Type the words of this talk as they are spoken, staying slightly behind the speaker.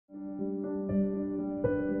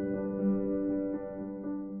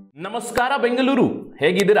ನಮಸ್ಕಾರ ಬೆಂಗಳೂರು,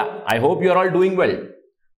 ಹೇಗಿದ್ದೀರಾ? I hope you are all doing well.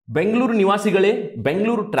 Bengaluru ನಿವಾಸಿಗಳೇ,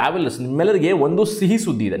 Bengaluru travellers, ನಿಮ್ಮೆಲ್ಲರಿಗೆ ಒಂದು ಸಿಹಿ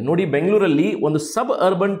ಸುದ್ದಿ ಇದೆ ನೋಡಿ. ಬೆಂಗಳೂರಲ್ಲಿ ಒಂದು ಸಬ್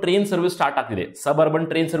ಅರ್ಬನ್ ಟ್ರೈನ್ ಸರ್ವಿಸ್ ಸ್ಟಾರ್ಟ್ ಆಗ್ತಿದೆ. ಸಬ್ ಅರ್ಬನ್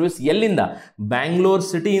ಟ್ರೈನ್ ಸರ್ವಿಸ್ ಎಲ್ಲಿಂದ? ಬ್ಯಾಂಗ್ಳೂರ್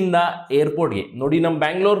ಸಿಟಿಯಿಂದ ಏರ್ಪೋರ್ಟ್ಗೆ. ನೋಡಿ, ನಮ್ಮ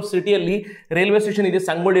ಬ್ಯಾಂಗ್ಳೂರ್ ಸಿಟಿಯಲ್ಲಿ ರೈಲ್ವೆ ಸ್ಟೇಷನ್ ಇದೆ,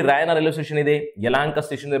 ಸಂಗೊಳ್ಳಿ ರಾಯಣ್ಣ ರೈಲ್ವೆ ಸ್ಟೇಷನ್ ಇದೆ, ಯಲಹಂಕ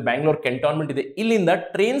ಸ್ಟೇಷನ್ ಇದೆ, ಬ್ಯಾಂಗ್ಳೂರ್ ಕೆಂಟೋನ್ಮೆಂಟ್ ಇದೆ. ಇಲ್ಲಿಂದ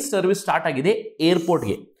ಟ್ರೈನ್ ಸರ್ವಿಸ್ ಸ್ಟಾರ್ಟ್ ಆಗಿದೆ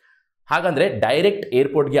ಏರ್ಪೋರ್ಟ್ಗೆ. ಹಾಗಂದ್ರೆ ಡೈರೆಕ್ಟ್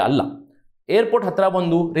ಏರ್ಪೋರ್ಟ್ಗೆ ಅಲ್ಲ, ಏರ್ಪೋರ್ಟ್ ಹತ್ರ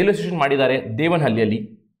ಒಂದು ರೈಲ್ವೆ ಸ್ಟೇಷನ್ ಮಾಡಿದ್ದಾರೆ ದೇವನಹಳ್ಳಿಯಲ್ಲಿ.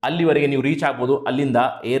 ಅಲ್ಲಿವರೆಗೆ ನೀವು ರೀಚ್ ಆಗ್ಬೋದು, ಅಲ್ಲಿಂದ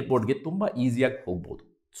ಏರ್ಪೋರ್ಟ್ಗೆ ತುಂಬ ಈಸಿಯಾಗಿ ಹೋಗ್ಬೋದು.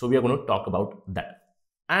 So we are gonna to talk about that.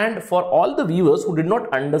 And for all the viewers who did not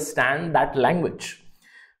understand that language,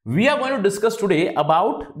 we are going to discuss today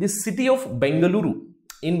about the city of Bengaluru.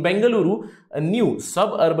 In Bengaluru, a new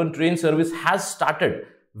suburban train service has started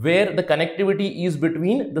where the connectivity is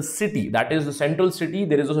between the city, that is the central city.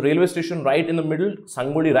 There is a railway station right in the middle,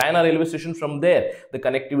 Sangodli Rayanna railway station. From there, the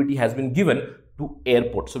connectivity has been given to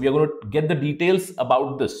airport. So we are going to get the details about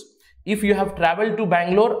this. If you have traveled to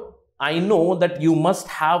Bangalore, I know that you must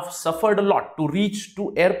have suffered a lot to reach to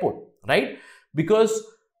airport, right? Because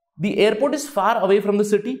the airport is far away from the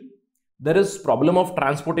city. There is problem of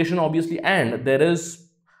transportation, obviously, and there is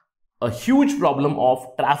a huge problem of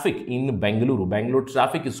traffic in Bengaluru. Bangalore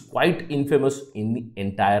traffic is quite infamous in the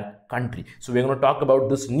entire country. So we're going to talk about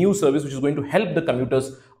this new service which is going to help the commuters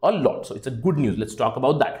a lot. So it's a good news. Let's talk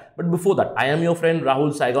about that. But before that, I am your friend Rahul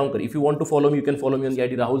Saigaonkar. If you want to follow me, you can follow me on the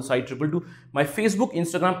ID Rahul Sai 222. My Facebook,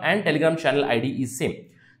 Instagram and Telegram channel ID is same.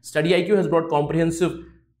 StudyIQ has brought comprehensive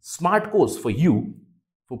smart course for you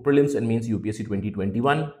for Prelims and Mains UPSC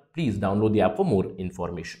 2021. Please download the app for more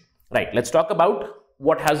information. Right, let's talk about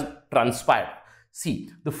what has transpired. See,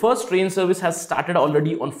 the first train service has started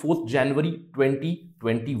already on 4th January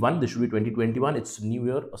 2021. This should be 2021. It's New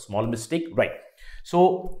Year, a small mistake. Right. So,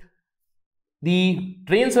 the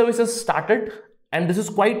train service has started and this is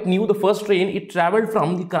quite new. The first train, it traveled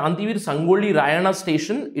from the Krantivir Sangodli Rayanna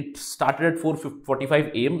station. It started at 4:45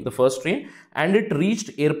 am, the first train, and it reached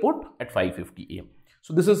airport at 5:50 am.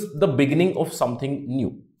 So, this is the beginning of something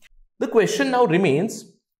new. The question now remains,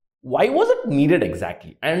 why was it needed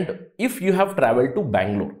exactly? And if you have traveled to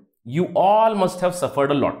Bangalore, you all must have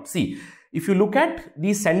suffered a lot. See, if you look at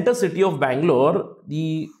the center city of Bangalore,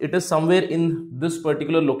 it is somewhere in this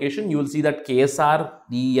particular location. You will see that KSR,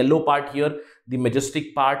 the yellow part here, the majestic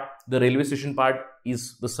part, the railway station part is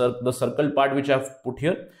the circle part which I have put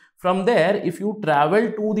here. From there, if you travel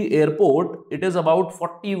to the airport, it is about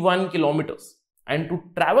 41 kilometers. And to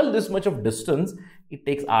travel this much of distance, it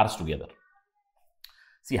takes hours together.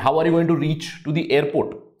 See, how are you going to reach to the airport?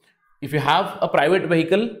 If you have a private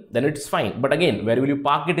vehicle, then it's fine. But again, where will you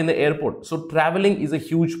park it in the airport? So traveling is a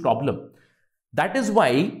huge problem. That is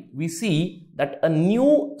why we see that a new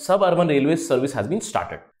suburban railway service has been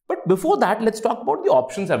started. But before that, let's talk about the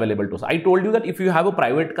options available to us. I told you that if you have a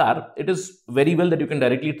private car, it is very well that you can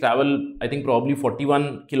directly travel, I think probably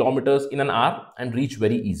 41 kilometers in an hour and reach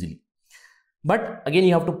very easily. But again,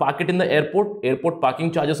 you have to park it in the airport. Airport parking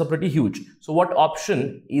charges are pretty huge. So what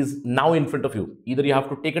option is now in front of you? Either you have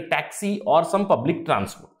to take a taxi or some public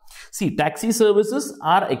transport. See, taxi services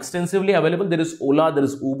are extensively available. There is Ola, there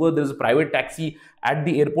is Uber, there is a private taxi at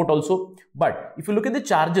the airport also. But if you look at the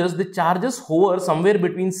charges hover somewhere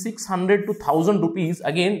between 600 to 1000 rupees.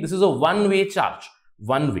 Again, this is a one-way charge.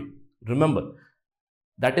 One way. Remember,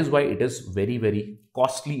 that is why it is very, very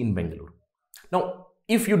costly in Bengaluru. Now,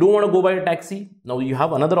 if you don't want to go by a taxi, now you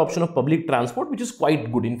have another option of public transport, which is quite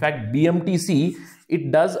good. In fact, BMTC,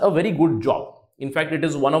 it does a very good job. In fact, it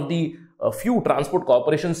is one of the few transport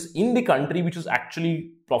corporations in the country which is actually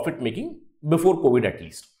profit making before COVID at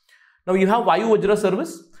least. Now you have Vayu Vajra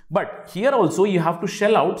service, but here also you have to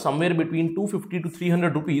shell out somewhere between 250 to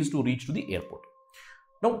 300 rupees to reach to the airport.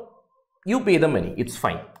 Now you pay the money, it's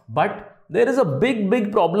fine. But there is a big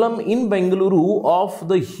problem in Bengaluru of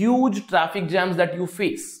the huge traffic jams that you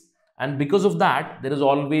face. And because of that, there is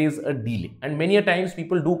always a delay. And many a times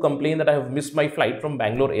people do complain that I have missed my flight from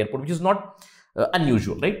Bangalore airport, which is not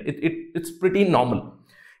unusual, right? It's pretty normal.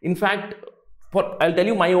 In fact, I'll tell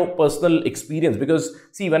you my personal experience, because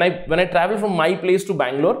see, when I travel from my place to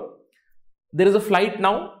Bangalore, there is a flight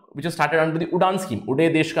now which is started under the Udan scheme,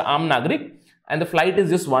 Uday Desh Ka Aam Nagrik, and the flight is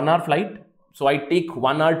just 1 hour flight. So I take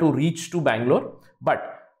 1 hour to reach to Bangalore, but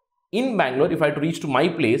in Bangalore, if I have to reach to my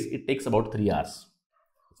place, it takes about 3 hours.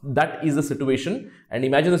 That is the situation. And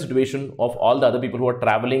imagine the situation of all the other people who are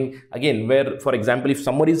traveling. Again, where, for example, if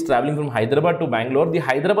somebody is traveling from Hyderabad to Bangalore, the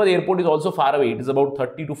Hyderabad airport is also far away. It is about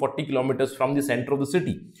 30 to 40 kilometers from the center of the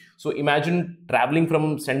city. So imagine traveling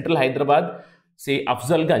from central Hyderabad, say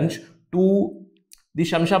Afzalganj, to the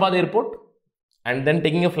Shamshabad airport, and then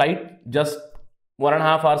taking a flight just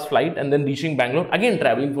 1.5 hours flight, and then reaching Bangalore, again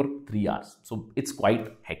traveling for 3 hours. So it's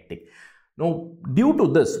quite hectic. Now, due to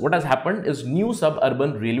this, what has happened is new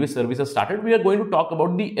suburban railway service has started. We are going to talk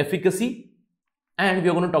about the efficacy, and we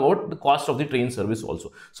are going to talk about the cost of the train service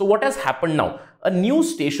also. So what has happened now? A new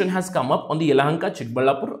station has come up on the Yelahanka,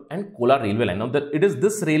 Chikballapur and Kolar railway line. Now, it is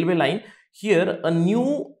this railway line here, a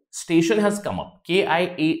new station has come up,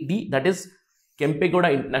 KIAD, that is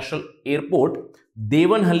Kempegowda International Airport,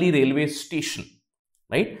 Devanhalli railway station,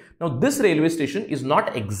 right? Now, this railway station is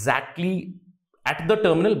not exactly at the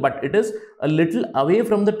terminal, but it is a little away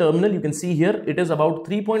from the terminal. You can see here, it is about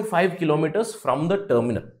 3.5 kilometers from the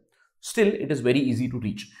terminal. Still, it is very easy to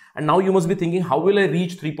reach. And now you must be thinking, how will I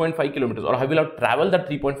reach 3.5 kilometers, or how will I travel that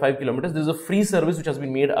 3.5 kilometers? There is a free service which has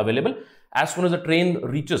been made available. As soon as the train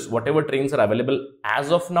reaches, whatever trains are available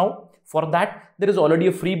as of now, for that, there is already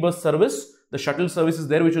a free bus service. The shuttle service is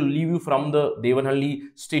there, which will leave you from the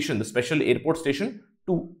Devanhalli station, the special airport station,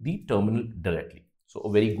 to the terminal directly. So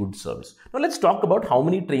a very good service. Now let's talk about how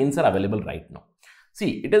many trains are available right now.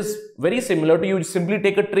 See, it is very similar to you simply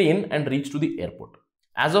take a train and reach to the airport.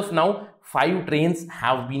 As of now, 5 trains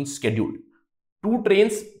have been scheduled. 2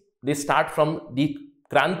 trains, they start from the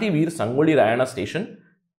Krantivir Sangoli Rayana station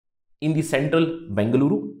in the central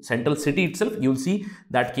Bengaluru, central city itself. You will see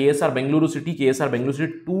that KSR Bengaluru City,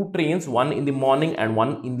 2 trains, one in the morning and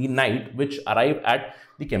one in the night, which arrive at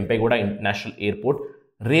the Kempegowda International Airport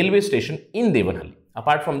railway station in Devanhalli.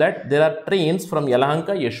 Apart from that, there are trains from Yelahanka,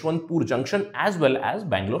 Yeshwantpur Junction as well as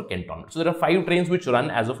Bangalore Cantonment. So there are 5 trains which run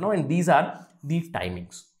as of now, and these are the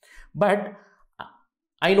timings. But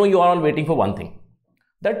I know you are all waiting for one thing,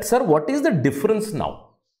 that sir, what is the difference now?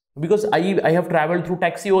 Because I have traveled through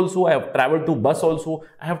taxi also, I have traveled through bus also,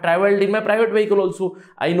 I have traveled in my private vehicle also.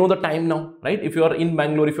 I know the time now, right? If you are in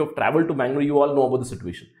Bangalore, if you have traveled to Bangalore, you all know about the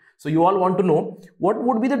situation. So you all want to know what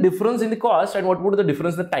would be the difference in the cost and what would be the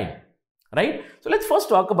difference in the time, right? So let's first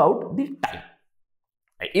talk about the time.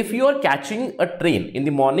 If you are catching a train in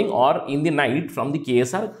the morning or in the night from the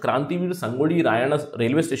KSR Krantivir Sangoli Rayana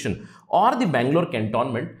railway station or the Bangalore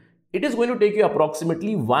Cantonment, it is going to take you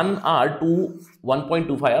approximately 1 hour to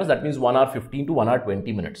 1.25 hours. That means 1 hour 15 to 1 hour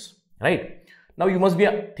 20 minutes, right? Now you must be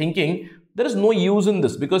thinking, there is no use in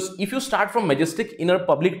this, because if you start from Majestic in a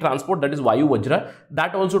public transport, that is Vayu Vajra,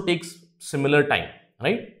 that also takes similar time,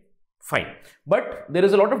 right? Fine. But there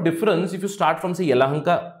is a lot of difference if you start from say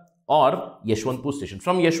Yelahanka or Yeshwantpur station.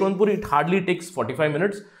 From Yeshwantpur, it hardly takes 45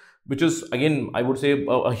 minutes, which is again, I would say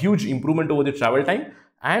a huge improvement over the travel time.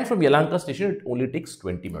 And from Yelahanka station, it only takes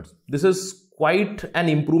 20 minutes. This is quite an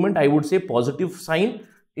improvement, I would say positive sign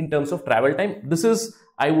in terms of travel time. This is,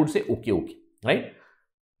 I would say, okay, right?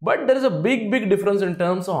 But there is a big difference in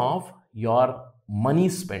terms of your money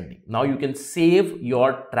spending. Now you can save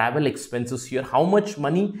your travel expenses here. How much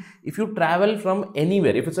money? If you travel from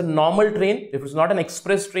anywhere, if it's a normal train, if it's not an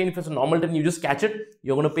express train, if it's a normal train, you just catch it,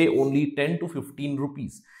 you're going to pay only 10 to 15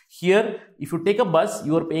 rupees. Here, if you take a bus,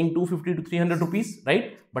 you are paying 250 to 300 rupees,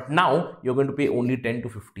 right? But now you're going to pay only 10 to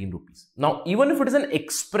 15 rupees. Now, even if it is an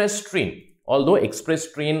express train, although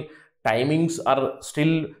express train timings are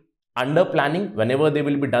still under planning, whenever they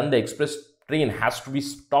will be done, the express train has to be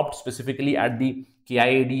stopped specifically at the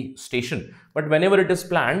KIAD station. But whenever it is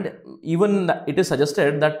planned, even it is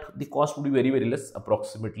suggested that the cost would be very less,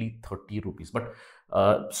 approximately 30 rupees. But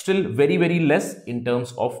still very less in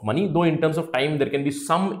terms of money, though in terms of time there can be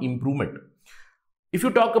some improvement. If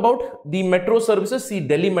you talk about the metro services, see,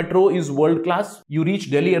 Delhi Metro is world class. You reach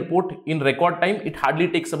Delhi airport in record time. It hardly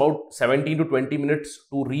takes about 17 to 20 minutes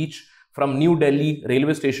to reach from New Delhi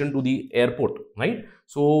railway station to the airport, right?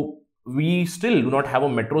 So we still do not have a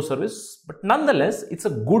metro service, but nonetheless, it's a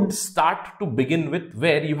good start to begin with,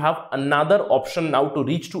 where you have another option now to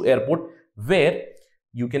reach to airport, where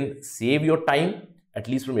you can save your time, at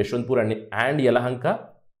least from Yeshwantpur and Yelahanka,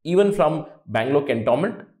 even from Bangalore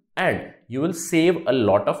Cantonment, and you will save a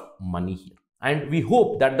lot of money here. And we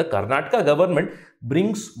hope that the Karnataka government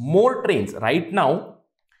brings more trains. Right now,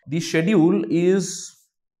 the schedule is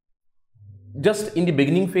just in the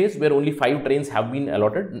beginning phase, where only 5 trains have been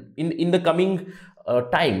allotted. In the coming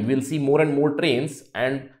time, we'll see more and more trains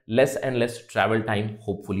and less travel time,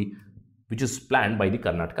 hopefully, which is planned by the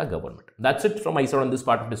Karnataka government. That's it from my side on this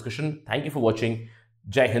part of discussion. Thank you for watching.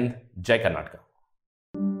 Jai Hind, Jai Karnataka.